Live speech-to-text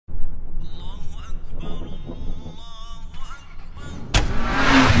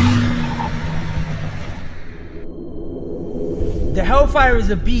hellfire is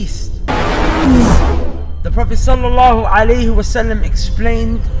a beast. The Prophet ﷺ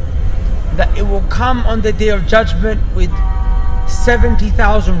explained that it will come on the day of judgment with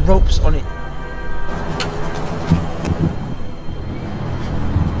 70,000 ropes on it.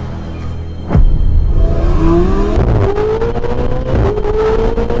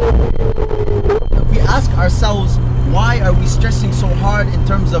 If we ask ourselves, why are we stressing so hard in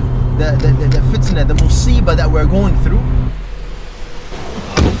terms of the fitna, the musibah that we're going through?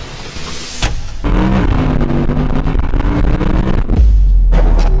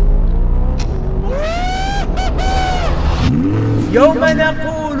 يوم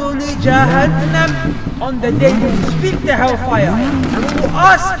نقول لجهنم, on the day we speak to hellfire and we will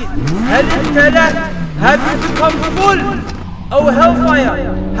ask it, هل امتلأت, have you become full? Oh hellfire,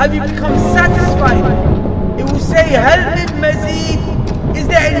 have you become satisfied? It will say, هل من مزيد, is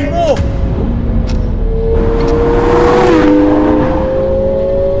there any more?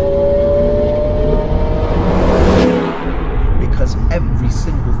 Because every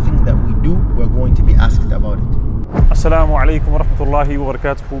single thing that we do, we're going to be asked about it. Assalamu alaikum wa rahmatullahi wa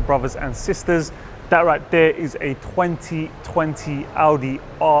barakatuhu, brothers and sisters. That right there is a 2020 Audi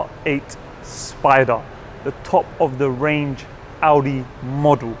R8 Spider, the top of the range Audi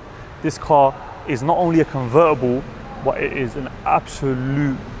model. This car is not only a convertible, but it is an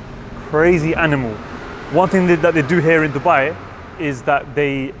absolute crazy animal. One thing that they do here in Dubai is that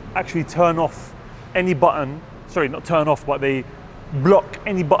they actually turn off any button, sorry, not turn off, but they block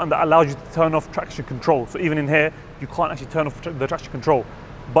any button that allows you to turn off traction control. So even in here, you can't actually turn off the traction control.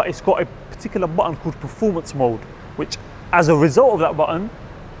 But it's got a particular button called performance mode, which as a result of that button,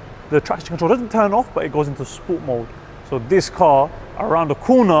 the traction control doesn't turn off, but it goes into sport mode. So this car around the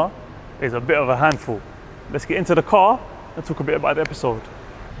corner is a bit of a handful. Let's get into the car and talk a bit about the episode.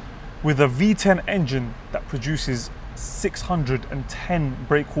 With a V10 engine that produces 610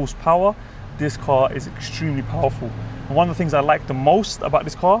 brake horsepower, this car is extremely powerful. And one of the things I like the most about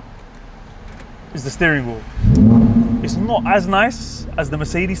this car is the steering wheel. It's not as nice as the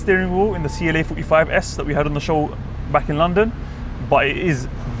Mercedes steering wheel in the CLA 45S that we had on the show back in London, but it is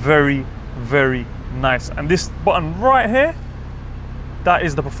very, very nice. And this button right here, that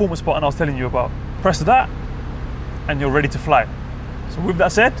is the performance button I was telling you about. Press that and you're ready to fly. So with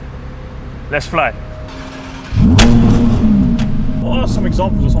that said, let's fly. What are some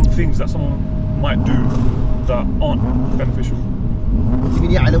examples of some things that someone might do that aren't beneficial?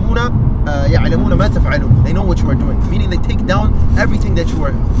 يعلمون ما تفعلون. They know what you are doing, meaning they take down everything that you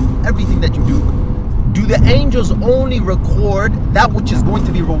do. Do the angels only record that which is going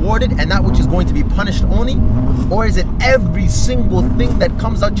to be rewarded and that which is going to be punished only? Or is it every single thing that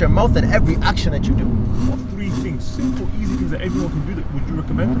comes out your mouth and every action that you do? What three things, simple, easy things that everyone can do that would you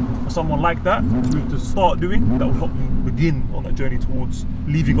recommend for someone like that to start doing that will help them begin on that journey towards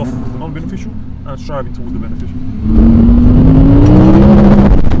leaving off the non-beneficial and striving towards the beneficial?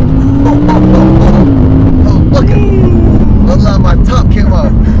 Look at Allah, my top came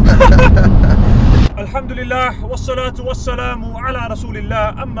up. Alhamdulillah, wassalatu wassalamu ala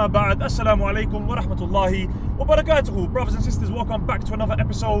rasulillah, amma ba'd, assalamu alaikum wa rahmatullahi wa barakatuhu. Brothers and sisters, welcome back to another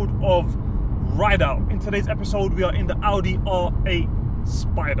episode of Ride Out. In today's episode, we are in the Audi R8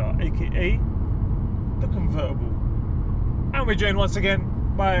 Spider, aka the convertible. And we're joined once again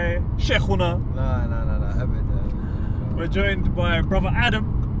by Sheikhuna. No. We're joined by brother Adam,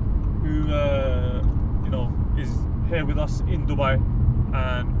 who is here with us in Dubai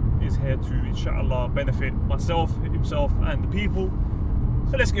and is here to inshallah benefit myself, himself and the people.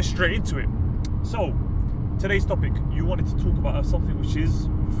 So let's get straight into it. So today's topic, you wanted to talk about something which is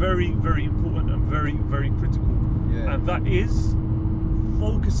very, very important and very, very critical. Yeah. And that is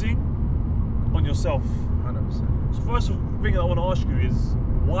focusing on yourself. 100%. So first thing I want to ask you is,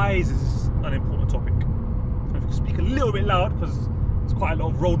 why is this an important topic? And if you can speak a little bit loud, because there's quite a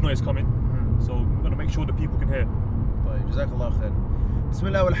lot of road noise coming. So I'm going to make sure the people can hear. طيب جزاك الله خير. بسم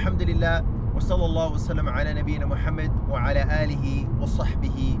الله والحمد لله وصلى الله وسلم على نبينا محمد وعلى آله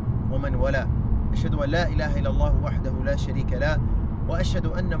وصحبه ومن والاه. أشهد أن لا إله إلا الله وحده لا شريك له وأشهد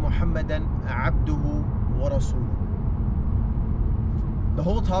أن محمدا عبده ورسوله. The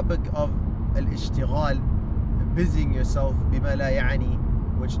whole topic of al-ishtighal, busying yourself بما لا يعني,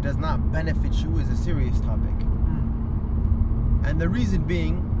 which does not benefit you, is a serious topic. And the reason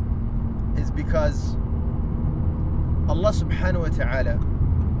being is because Allah subhanahu wa ta'ala,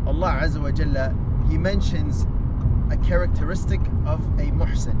 Allah azza wa jalla, He mentions a characteristic of a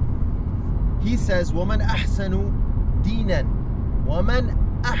muhsin. He says, وَمَنْ أَحْسَنُ دِينًا وَمَنْ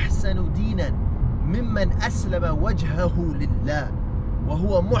أَحْسَنُ دِينًا مِمَّنْ أَسْلَمَ وَجْهَهُ لِلَّهِ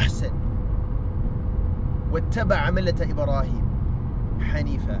وَهُوَ مُحْسِنٌ وَاتَّبَعَ مِلَّةَ إِبْرَاهِيمَ.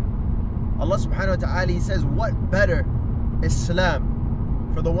 حنيفا. Allah subhanahu wa ta'ala, He says, what better Islam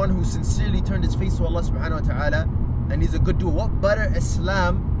for the one who sincerely turned his face to Allah subhanahu wa ta'ala and he's a good doer. What better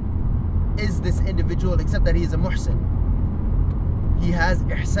Islam is this individual except that he is a muhsin? He has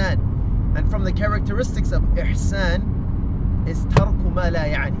ihsan. And from the characteristics of ihsan is tarku ma la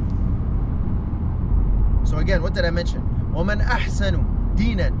ya'ni. So again, what did I mention? وَمَنْ أَحْسَنُ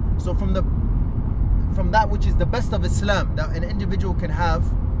دِينًا. So from that which is the best of Islam that an individual can have,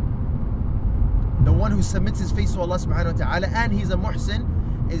 the one who submits his face to Allah subhanahu wa ta'ala and he's a muhsin,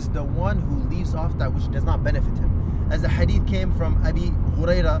 is the one who leaves off that which does not benefit him. As the hadith came from Abi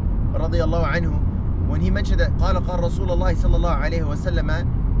Huraira radiyallahu anhu, when he mentioned that قال رسول الله صلى الله عليه وسلم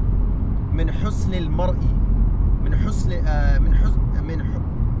من حسن المرء من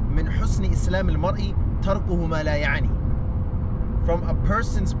حسن إسلام المرء تركه ما لا يعني. From a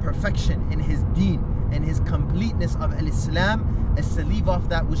person's perfection in his deen and his completeness of al-Islam is to leave off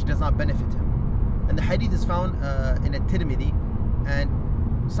that which does not benefit him. And the hadith is found in At-Tirmidhi, and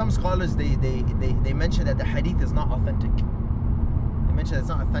some scholars they mention that the hadith is not authentic. They mention that it's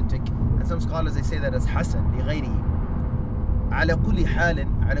not authentic, and some scholars they say that it's hasan لغيره. على كل حال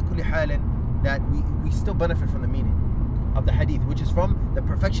that we still benefit from the meaning of the hadith, which is from the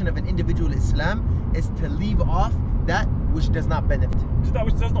perfection of an individual Islam is to leave off that which does not benefit. Is it that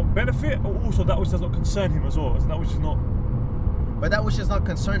which does not benefit, or also that which does not concern him as well? Is it that which is not? But that which does not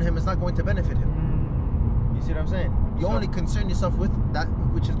concern him is not going to benefit him. You see what I'm saying? You only concern yourself with that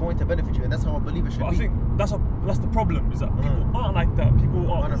which is going to benefit you, and that's how a believer should be. I think that's the problem, is that people aren't like that.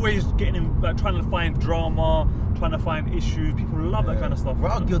 People are always getting in, like, trying to find drama, trying to find issues. People love that kind of stuff. We're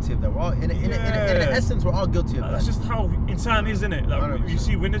all guilty of that. We're all, in essence, we're all guilty of that. That's just how insan is, isn't it? Like, you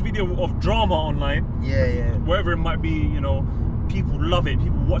see, when there's video of drama online, wherever it might be, you know, people love it,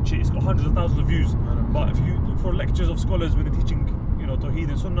 people watch it, it's got hundreds of thousands of views. 100%. But if you look for lectures of scholars when they're teaching, you know, Tawheed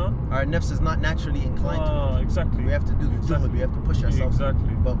and Sunnah, our nafs is not naturally inclined to it. Exactly. We have to do the juhud, we have to push ourselves.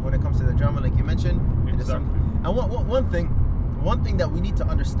 Exactly. But when it comes to the drama, like you mentioned, it is something. And one thing that we need to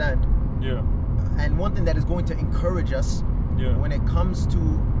understand, and one thing that is going to encourage us when it comes to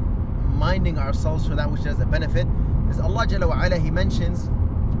minding ourselves for that which doesn't benefit, is Allah Jalla wa Ala, He mentions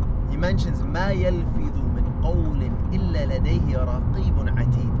مَا يَلْفِظُ مِنْ قَوْلٍ إِلَّا لَدَيْهِ رَقِيبٌ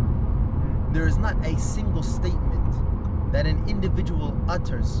عَتِيدٌ. There is not a single statement that an individual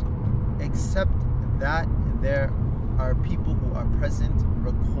utters except that there are people who are present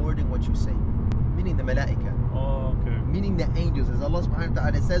recording what you say, meaning the malaika, meaning the angels. As Allah subhanahu wa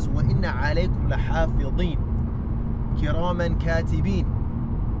ta'ala says, وَإِنَّ عَلَيْكُمْ لَحَافِظِينَ كِرَامًا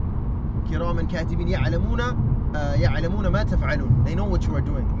كَاتِبِينَ يَعْلَمُونَ مَا تَفْعَلُونَ. They know what you are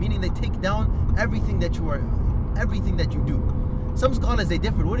doing, meaning they take down everything that you do. Some scholars they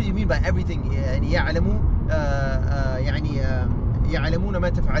differ. What do you mean by everything? يعلمون ما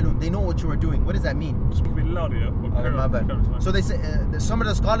تفعلون. They know what you are doing. What does that mean? Speak a bit louder. My bad. So they say some of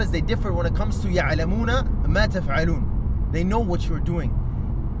the scholars they differ when it comes to يعلمون ما تفعلون. They know what you are doing.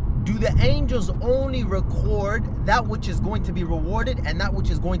 Do the angels only record that which is going to be rewarded and that which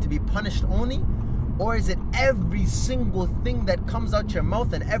is going to be punished only? Or is it every single thing that comes out your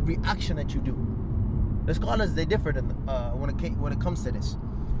mouth and every action that you do? The scholars they differed when it comes to this.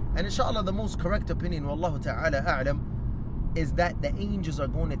 And inshallah the most correct opinion, wallahu ta'ala a'lam, is that the angels are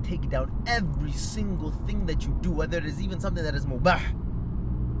going to take down every single thing that you do, whether it is even something that is mubah,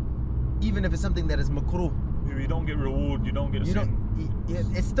 even if it's something that is makruh. You don't get reward, you don't get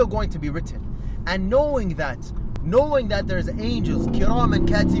it's still going to be written. And knowing that there's angels, kiram and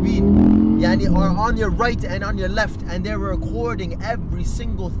katibin, yani, are on your right and on your left, and they're recording every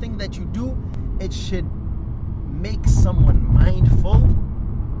single thing that you do, it should make someone mindful.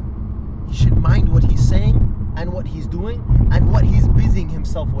 He should mind what he's saying and what he's doing and what he's busying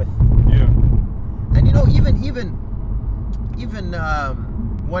himself with. And you know, even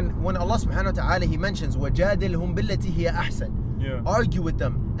when Allah subhanahu wa ta'ala He mentions وَجَادِلْهُمْ بِالَّتِي هِيَ أَحْسَنُ, argue with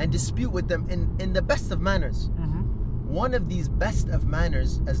them and dispute with them in the best of manners. One of these best of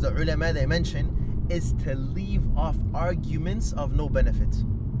manners, as the ulama they mention, is to leave off arguments of no benefit.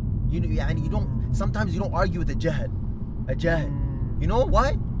 Sometimes you don't argue with a jahil. You know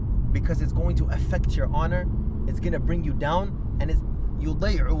why? Because it's going to affect your honor, it's going to bring you down, and you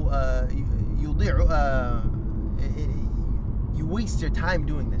waste your time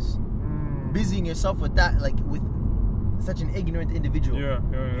doing this, busying yourself with that, like with such an ignorant individual.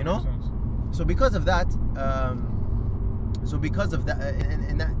 You know. So because of that,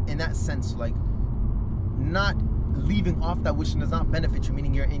 in that sense, like not leaving off that which does not benefit you,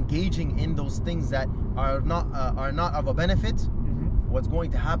 meaning you're engaging in those things that are not of a benefit. What's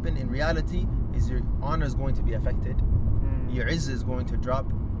going to happen in reality is your honor is going to be affected. your izz is going to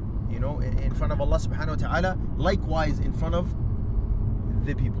drop, you know, in front of Allah subhanahu wa ta'ala, likewise in front of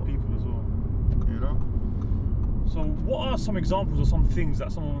the people. People as well. You know? So what are some examples of some things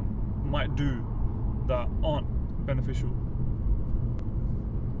that someone might do that aren't beneficial?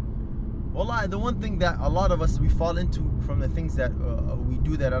 Wallah, the one thing that a lot of us we fall into from the things that we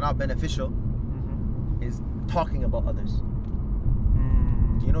do that are not beneficial is talking about others.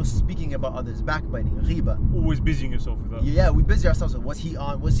 You know, speaking about others, backbiting, ghiba. Always busying yourself with that. Yeah, we busy ourselves with what's he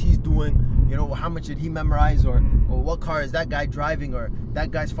on, what's he's doing, you know, how much did he memorize, or what car is that guy driving, or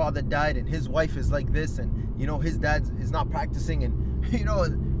that guy's father died and his wife is like this, and you know his dad is not practicing, and you know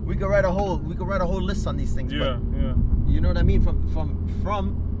we could write a whole list on these things. Yeah, but, yeah. You know what I mean?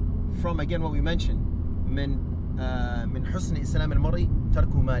 From again what we mentioned, من حسن إسلام المرء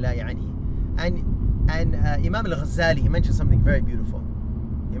ترك ما لا يعنيه. And Imam al-Ghazali, he mentioned something very beautiful.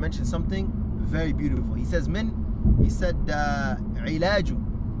 He says he said علاج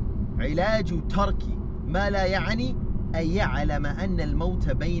ترك ما لا يعني أن يعلم أن الموت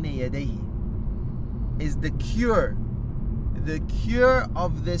بين يديه is the cure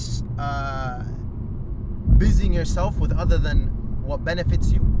of this busying yourself with other than what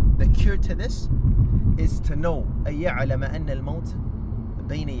benefits you. The cure to this is to know أن يعلم أن الموت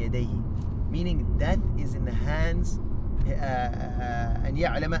بين يديه, meaning death is in the hands. أن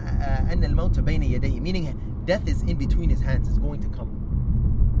يعلم أن الموت بين يديه, meaning death is in between his hands. It's going to come.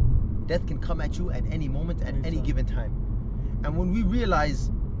 Death can come at you at any moment, at any given time. And when we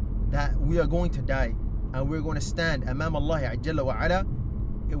realize that we are going to die and we're going to stand أمام الله جل وعلا,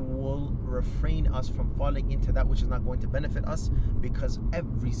 it will refrain us from falling into that which is not going to benefit us, because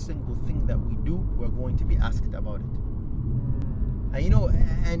every single thing that we do, we're going to be asked about it. And you know,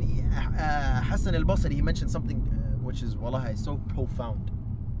 and Hassan al-Basri, he mentioned something which is, wallahi, so profound,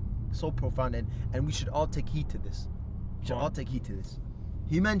 and we should all take heed to this.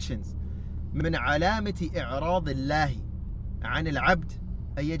 He mentions من علامة إعراض الله عن العبد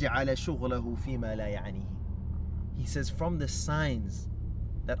أن يجعل شغله فيما لا يعنيه. He says, from the signs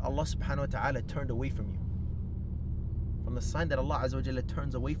that Allah subhanahu wa ta'ala turned away from you, from the sign that Allah azza wa jalla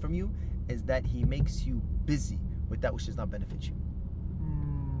turns away from you, is that He makes you busy with that which does not benefit you.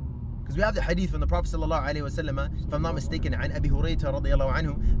 Because we have the hadith from the Prophet sallallahu alaihi wasallam, if I'm not mistaken, عن أبي هريرة رضي الله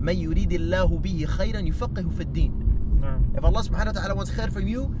عنه, من يريد الله به خيرا يفقه في الدين. If Allah subhanahu wa ta'ala wants khair from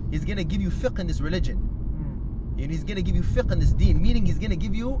you, He's going to give you fiqh in this religion. And He's going to give you fiqh in this deen, meaning He's going to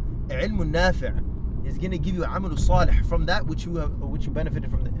give you ilmun nafi'. He's going to give you amalu salih from that which you benefited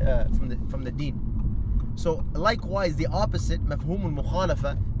from the deen. So likewise, the opposite, mafhumul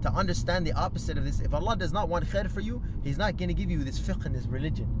mukhalafa, to understand the opposite of this, if Allah does not want khair for you, He's not going to give you this fiqh in this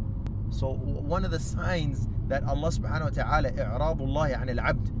religion. So one of the signs that Allah subhanahu wa ta'ala, i'radullahi an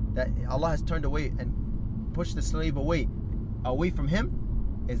al-abd, that Allah has turned away and pushed the slave away from him,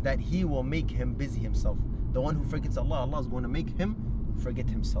 is that He will make him busy himself. The one who forgets Allah, Allah is going to make him forget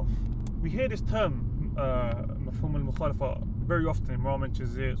himself. We hear this term, mafhum al-mukhalafa, very often. Imran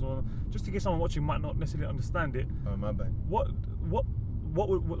mentions it. So just in case someone watching might not necessarily understand it. Oh, my bad. What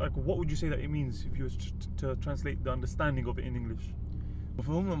would you say that it means if you were to translate the understanding of it in English?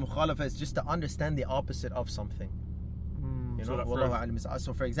 Mafhum al-mukhalafa is just to understand the opposite of something. You know,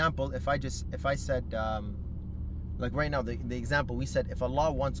 so for example, if I said, like right now, the example we said, if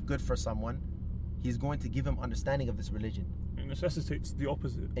Allah wants good for someone, He's going to give him understanding of this religion. It necessitates the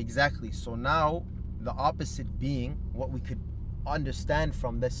opposite. Exactly. So now, the opposite being, what we could understand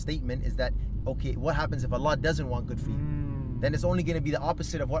from this statement is that, okay, what happens if Allah doesn't want good for you? Then it's only going to be the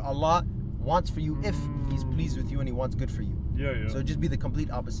opposite of what Allah wants for you if He's pleased with you and He wants good for you. Yeah. So it'd just be the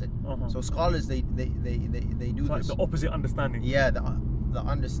complete opposite. So scholars they do it's like this. the opposite understanding. Yeah, the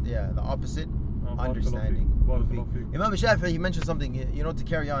opposite understanding. Imam Shafi'i, he mentions something, you know, to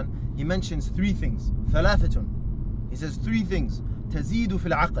carry on. He mentions three things. ثلاثة. He says three things. تزيد في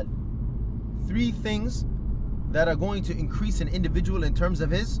العقل. Three things that are going to increase an individual in terms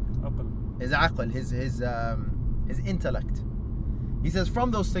of his aql, his intellect. He says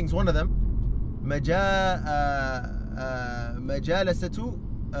from those things, one of them, مجالسة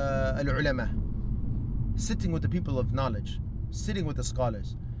العلماء, sitting with the people of knowledge, sitting with the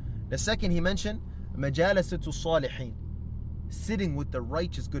scholars. The second he mentioned, مجالسة الصالحين, sitting with the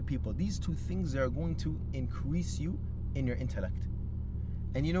righteous good people. These two things are going to increase you in your intellect.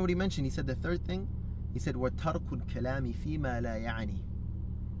 And you know what he mentioned? He said the third thing, he said وَتَرْكُ الْكَلَامِ فِي مَا لَا يَعْنِي,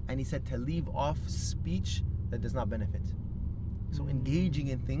 and he said to leave off speech that does not benefit. So engaging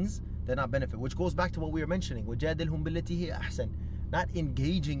in things that not benefit, which goes back to what we were mentioning, وَجَادِلْهُمْ بِالَّتِي هِيَ أَحْسَنُ, not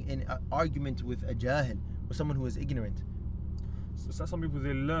engaging in an argument with a jahil, or someone who is ignorant. So some people,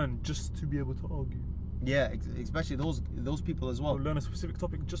 they learn just to be able to argue. Yeah, especially those people as well. Or learn a specific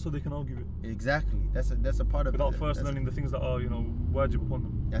topic just so they can argue it. Exactly. That's a part of Without it. first learning the things that are, wajib upon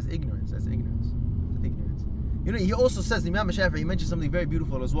them. That's ignorance. That's ignorance. He also says, Imam Shafi'i, he mentions something very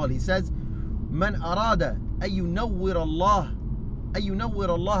beautiful as well. He says, "Man arada an yunawwir Allah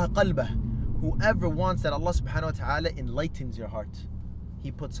qalbah." Whoever wants that Allah subhanahu wa ta'ala enlightens your heart. He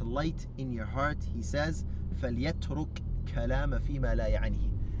puts light in your heart. He says, فَلْيَتْرُكْ كَلَامَ فِي مَا لَا يَعْنِهِ.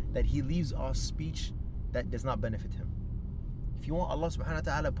 That he leaves off speech that does not benefit him. If you want Allah subhanahu wa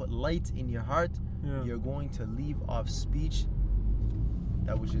ta'ala put light in your heart, you're going to leave off speech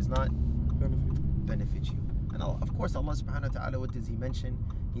that which does not benefit you. And of course Allah subhanahu wa ta'ala, what does he mention?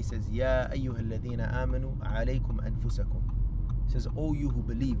 He says, Ya ayyuha alladhina amanu alaykum anfusakum. He says, O you who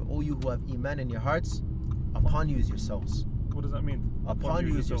believe, O you who have iman in your hearts, upon you is yourselves. What does that mean? Upon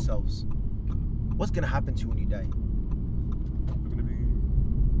you is yourselves. What's going to happen to you when you die?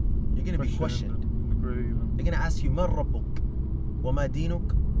 You're going to be questioned. They're going to ask you, Man rabbuk? Wa ma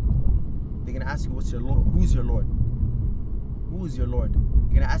dinuk? They're going to ask you, what's your Lord? Who's your Lord? Who is your Lord?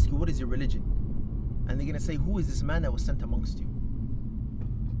 They're going to ask you, what is your religion? And they're going to say, who is this man that was sent amongst you?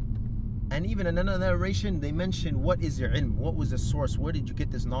 And even in another narration, they mention, what is your ilm? What was the source? Where did you get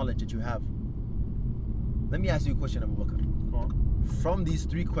this knowledge that you have? Let me ask you a question, Abu Bakr. Go on. From these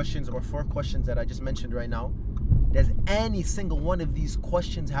 3 questions or 4 questions that I just mentioned right now, does any single one of these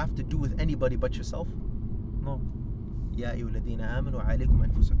questions have to do with anybody but yourself? No. Ya ayyuhalladhina amanu alaykum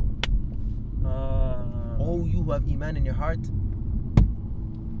anfusakum. Oh, you who have iman in your heart.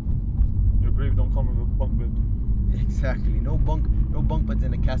 Your grave don't come with a bunk bed. Exactly. No bunk beds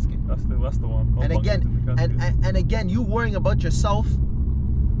in a casket. That's the one. No and again, you worrying about yourself,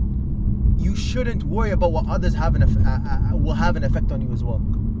 you shouldn't worry about what others will have an effect on you as well.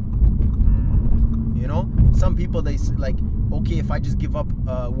 Some people, they like, okay, if I just give up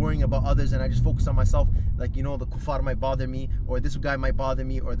worrying about others and I just focus on myself, like, the kuffar might bother me, or this guy might bother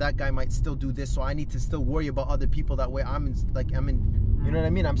me, or that guy might still do this, so I need to still worry about other people. That way I'm in, you know what I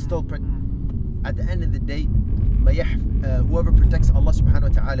mean? I'm still, at the end of the day, whoever protects Allah subhanahu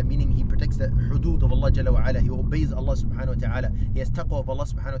wa ta'ala, meaning he protects the hudud of Allah jalla wa ala, he obeys Allah subhanahu wa ta'ala, he has taqwa of Allah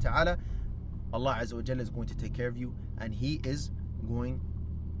subhanahu wa ta'ala, Allah azza wa jalla is going to take care of you, and he is going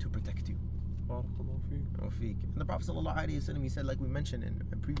to protect you. And the Prophet sallallahu alaihi wasallam, he said, like we mentioned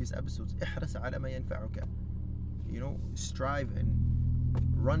in previous episodes, ihras ala ma yanfa'uka. Strive and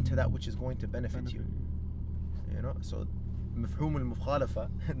run to that which is going to benefit you. So mafhum al-mukhalafa,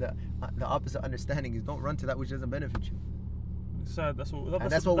 the opposite understanding is, don't run to that which doesn't benefit you. It's sad. That's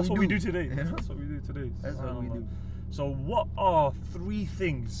what we do today. That's what we do today. That's what we do. So what are 3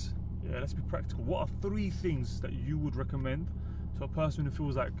 things? Yeah, let's be practical. What are 3 things that you would recommend to a person who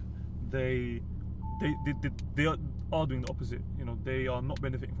feels like they are doing the opposite? They are not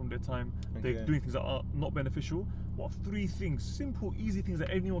benefiting from their time. Okay. They're doing things that are not beneficial. What are 3 things, simple, easy things that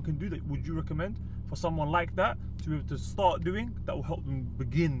anyone can do, that would you recommend for someone like that to be able to start doing, that will help them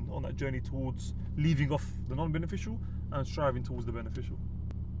begin on that journey towards leaving off the non-beneficial and striving towards the beneficial?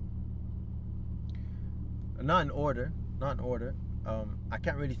 Not in order. I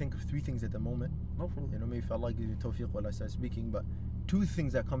can't really think of 3 things at the moment. No problem. Maybe if Allah gives you tawfiq while I start speaking, but 2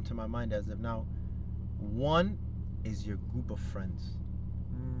 things that come to my mind as of now. One is your group of friends.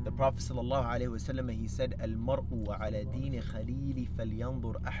 The Prophet sallallahu alaihi wasallam, he said, "Al-mar'u ala dini khalili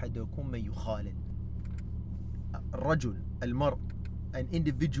falyanzur ahadukum man yukhalil." Rajul, al-mar', an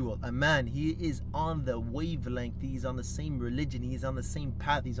individual, a man, he is on the wavelength, he's on the same religion, he's on the same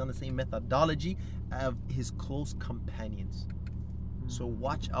path, he's on the same methodology of his close companions. So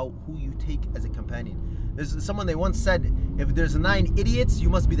watch out who you take as a companion. There's someone, they once said, if there's 9 idiots, you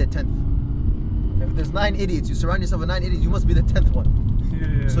must be the 10th. If there's 9 idiots, you surround yourself with 9 idiots, you must be the 10th one.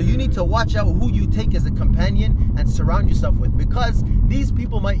 So you need to watch out who you take as a companion and surround yourself with, because these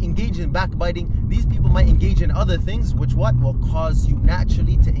people might engage in backbiting, these people might engage in other things, which will cause you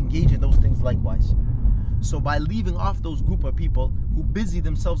naturally to engage in those things likewise. So by leaving off those group of people who busy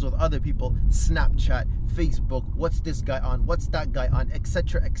themselves with other people, Snapchat, Facebook, what's this guy on, what's that guy on,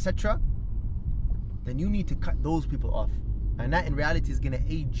 etc., etc., then you need to cut those people off. And that in reality is going to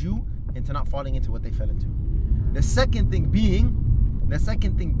aid you into not falling into what they fell into. The second thing being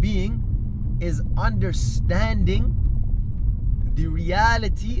is understanding the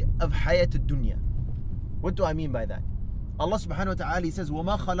reality of hayat ad-dunya. What do I mean by that? Allah subhanahu wa ta'ala, he says,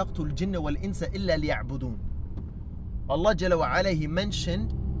 وَمَا خَلَقْتُ الْجِنَّ وَالْإِنسَ إِلَّا لِيَعْبُدُونَ. Allah Jalla wa ala, he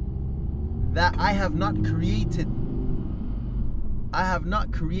mentioned that I have not created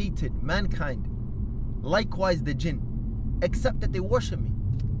mankind, likewise the jinn, except that they worship me.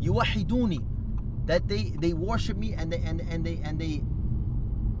 يُوَحِدُونِ, that they worship me and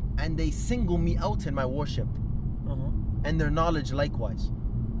and they single me out in my worship, and their knowledge likewise.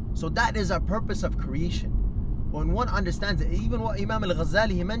 So that is a purpose of creation. When one understands it, even what Imam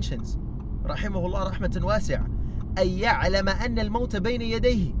al-Ghazali he mentions, rahimahullah rahmatan wasi'a, أن يعلم أن الموت بين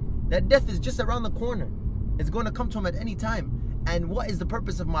يديه, that death is just around the corner. It's going to come to him at any time. And what is the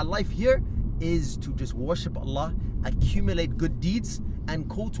purpose of my life here? Is to just worship Allah, accumulate good deeds, and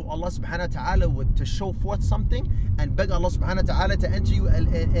go to Allah subhanahu wa ta'ala to show forth something, and beg Allah subhanahu wa ta'ala to enter you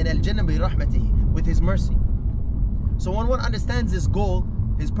in al-Jannah bi rahmatihi, with His mercy. So when one understands this goal,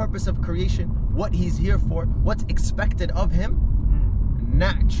 his purpose of creation, what he's here for, what's expected of him,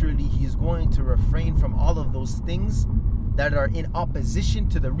 naturally he's going to refrain from all of those things that are in opposition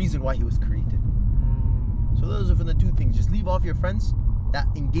to the reason why he was created. So those are from the two things. Just leave off your friends that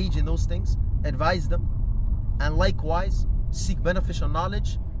engage in those things, advise them, and likewise seek beneficial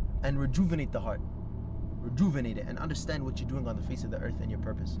knowledge and rejuvenate the heart. Rejuvenate it and understand what you're doing on the face of the earth and your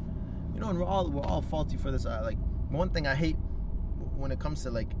purpose. You know, and we're all faulty for this. Like, one thing I hate when it comes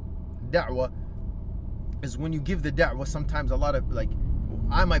to like da'wah is when you give the da'wah, sometimes a lot of, like,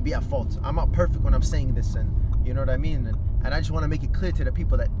 I might be at fault. I'm not perfect when I'm saying this, and you know what I mean? And I just want to make it clear to the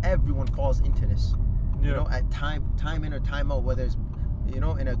people that everyone falls into this. Yeah. You know, at time in or time out, whether it's, you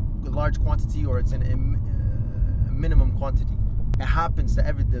know, in a large quantity or it's in a minimum quantity. It happens to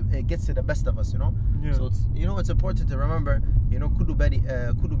it gets to the best of us, you know? Yeah. So it's, you know, it's important to remember, you know, كل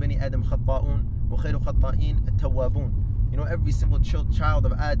بني آدم خطاؤون وخير خطائين التوابون. You know, every single child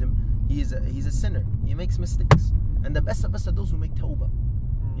of Adam, he's a sinner. He makes mistakes. And the best of us are those who make tawbah.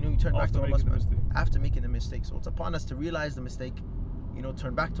 You know, you turn back to Allah after making the mistake. So it's upon us to realize the mistake, you know,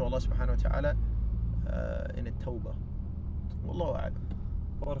 turn back to Allah subhanahu wa ta'ala in a tawbah. Wallahu a'lam.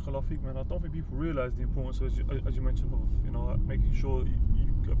 Barakallahu feek, man. I don't think people realize the importance, as you mentioned, of, you know, making sure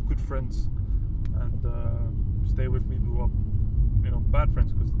you have good friends and stay with people who are, you know, bad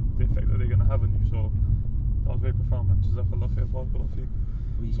friends, because the effect that they're going to have on you. So that was very profound, man. Jazakallah khair, barakallahu feek.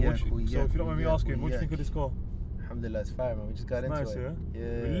 So if you don't mind me asking, what do you think of this car? Alhamdulillah, it's fire, man. We just got into nice, it.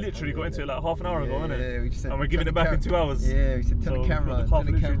 Yeah? We literally got into it like half an hour ago, innit? Yeah, we just said, and we're giving it back in 2 hours. Yeah, we said turn the camera on. Half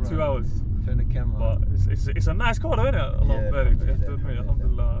literally 2 hours. Turn the camera on. But it's a nice car though, innit? You have to admit,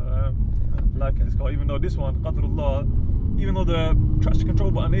 alhamdulillah. Liking this car, even though this one, qadrullah, even though the traction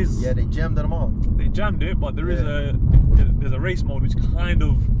control button is... Yeah, they jammed them all. They jammed it, but there is there's a race mode which kind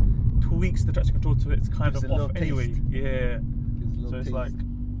of tweaks the traction control to its kind of off anyway. Yeah. So it's like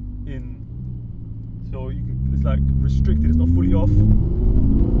so you can, it's like restricted, it's not fully off,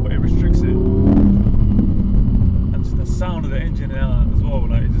 but it restricts it. And just the sound of the engine as well,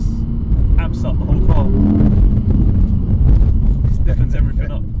 like it just amps up the whole car. It stiffens everything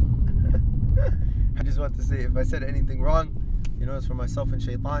up. I just want to say, if I said anything wrong, you know, it's for myself and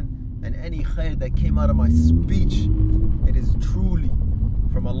shaitan, and any khair that came out of my speech, it is truly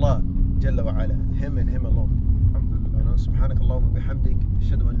from Allah Jalla wa Ala, Him and Him alone. You know, subhanakallah wa bihamdik,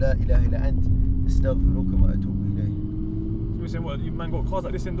 ashhadu an la ilaha illa ant, astaghfiruka wa atubu ilayh. So you're saying, what, you man got cars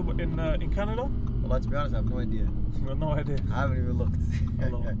like this in Canada? Well, to be honest, I have no idea. You have no idea? I haven't even looked.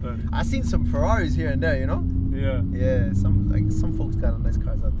 I've seen some Ferraris here and there, you know? Yeah. Yeah, some folks got nice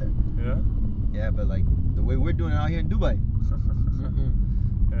cars out there. Yeah? Yeah, but like the way we're doing it out here in Dubai.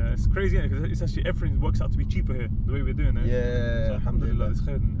 Yeah, it's crazy, because it's actually everything works out to be cheaper here, the way we're doing it. Yeah, so, alhamdulillah, it's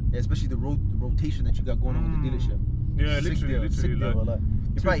khair. Yeah, especially the rotation that you got going on with the dealership. Yeah, literally, like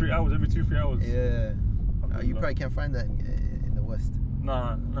 2-3 hours, every 2-3 hours. Yeah. You probably can't find that in the West.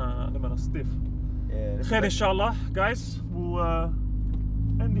 Nah, the man are stiff. Yeah. Khair, inshallah, guys. We'll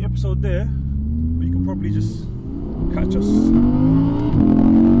end the episode there, but you can probably just catch us.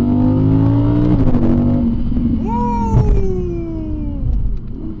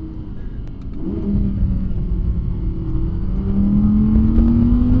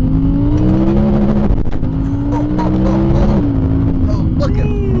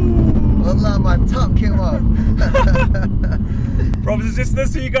 Brothers and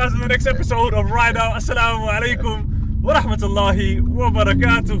sisters, see you guys in the next episode of Ride Out. Assalamu alaikum wa rahmatullahi wa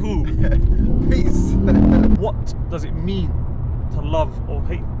barakatuhu. Peace. What does it mean to love or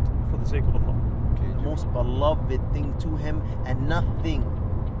hate for the sake of Allah? The most beloved thing to Him, and nothing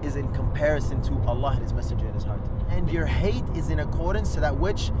is in comparison to Allah and His Messenger in His heart. And your hate is in accordance to that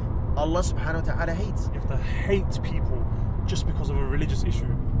which Allah subhanahu wa ta'ala hates. You have to hate people just because of a religious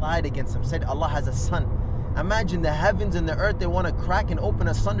issue. Lied against Him, said Allah has a son. Imagine the heavens and the earth, they want to crack and open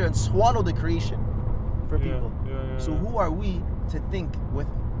asunder and swallow the creation for people. So who are we to think with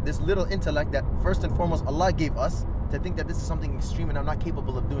this little intellect that first and foremost Allah gave us, to think that this is something extreme and I'm not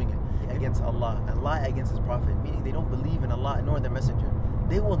capable of doing it against Allah and lie against His Prophet, meaning they don't believe in Allah nor in their Messenger.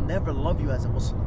 They will never love you as a Muslim.